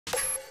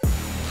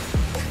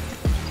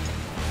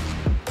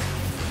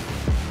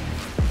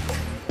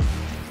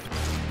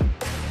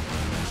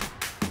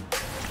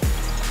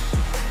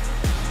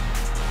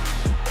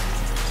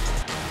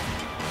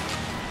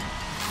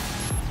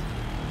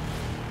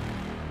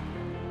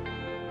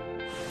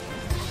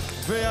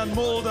Wiaan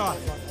Mulder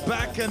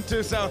back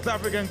into South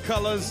African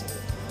colours.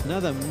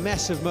 Another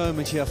massive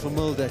moment here for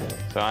Mulder.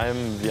 So I am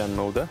Wiaan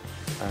Mulder.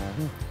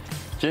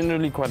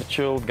 Generally quite a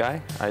chilled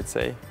guy, I'd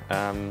say.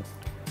 I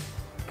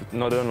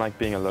don't like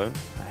being alone.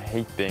 I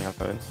hate being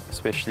alone,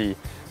 especially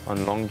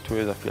on long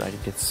tours. I feel like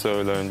it gets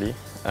so lonely.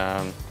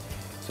 So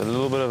a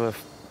little bit of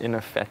a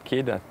inner fat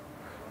kid,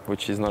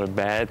 which is not a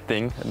bad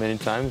thing many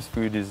times.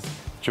 Food is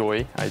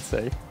joy, I'd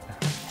say.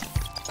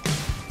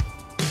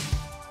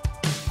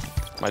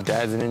 My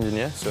dad's an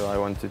engineer, so I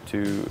wanted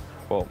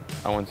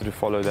to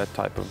follow that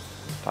type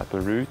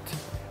of route.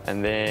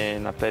 And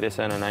then I played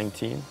SA under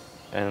 19,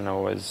 and I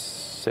was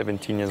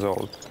 17 years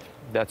old.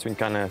 That's when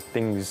kind of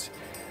things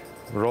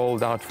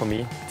rolled out for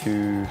me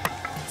to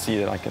see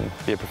that I can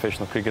be a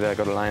professional cricketer. I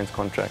got a Lions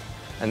contract,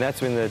 and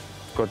that's when it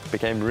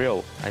became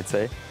real, I'd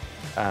say.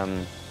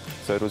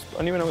 So it was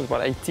only when I was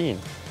about 18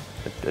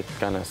 it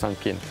kind of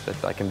sunk in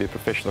that I can be a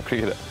professional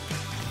cricketer.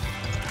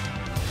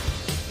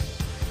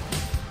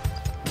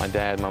 My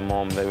dad, my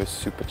mom, they were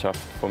super chuffed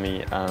for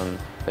me.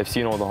 They've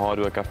seen all the hard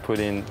work I've put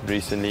in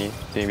recently,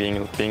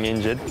 being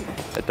injured.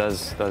 It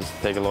does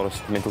take a lot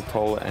of mental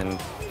toll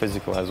and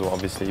physical as well,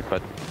 obviously.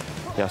 But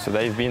yeah, so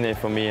they've been there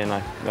for me,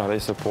 and their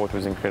support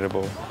was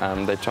incredible.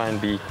 They try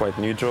and be quite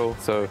neutral,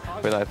 so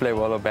whether I play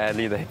well or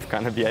badly, they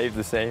kind of behave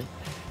the same.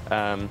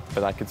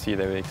 But I could see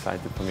they were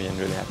excited for me and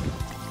really happy.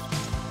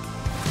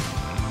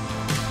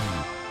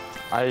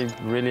 I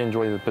really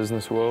enjoy the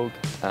business world.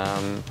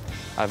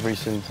 I've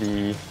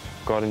recently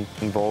gotten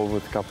involved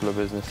with a couple of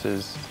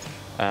businesses,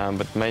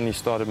 but mainly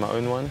started my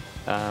own one.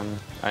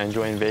 I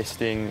enjoy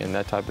investing and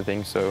that type of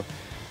thing, and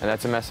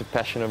that's a massive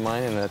passion of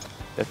mine, and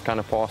that kind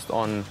of passed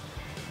on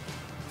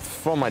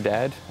from my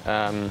dad.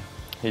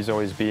 He's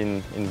always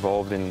been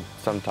involved in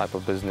some type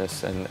of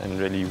business and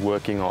really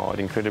working hard,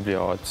 incredibly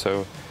hard.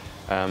 So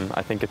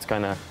I think it's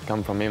kind of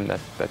come from him,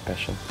 that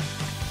passion.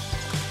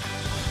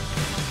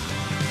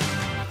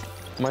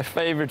 My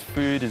favorite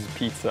food is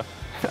pizza.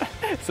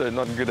 So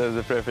not good as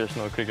a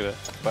professional cricketer,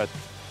 but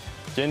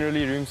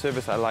generally room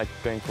service, I like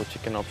going for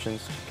chicken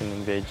options, chicken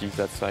and veggies.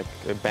 That's like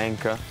a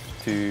banker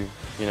to,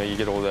 you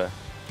get all the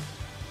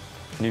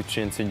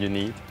nutrients in you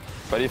need.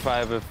 But if I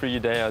have a free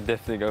day, I'll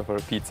definitely go for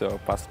a pizza or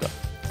pasta.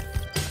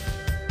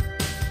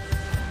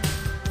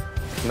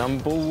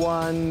 Number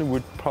one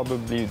would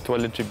probably,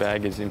 toiletry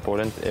bag is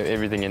important,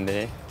 everything in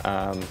there.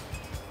 I'm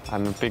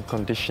a big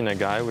conditioner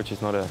guy, which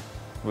is not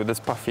with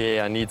this puffy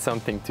hair, I need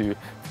something to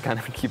kind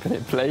of keep it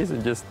in place,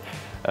 and just,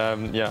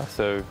 yeah,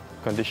 so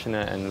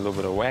conditioner and a little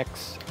bit of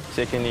wax.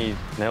 Secondly,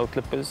 nail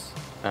clippers.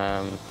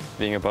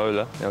 Being a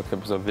bowler, nail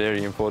clippers are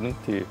very important,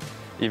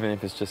 even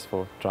if it's just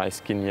for dry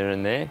skin here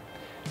and there.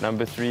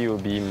 Number three will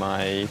be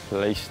my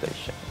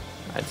PlayStation,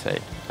 I'd say.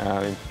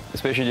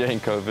 Especially during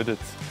COVID,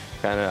 it's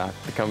kind of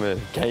become a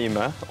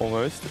gamer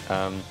almost.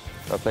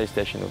 So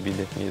PlayStation will be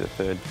definitely the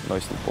third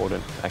most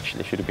important. Actually,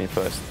 it should have been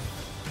first.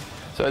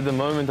 So at the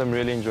moment, I'm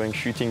really enjoying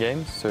shooting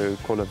games. So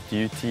Call of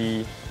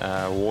Duty,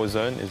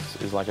 Warzone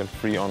is like a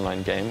free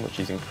online game, which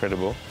is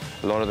incredible.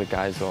 A lot of the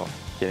guys are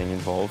getting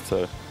involved,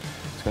 so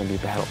it's going to be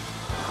a battle.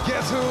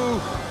 Guess who?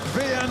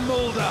 Wiaan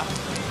Mulder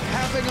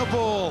having a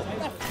ball.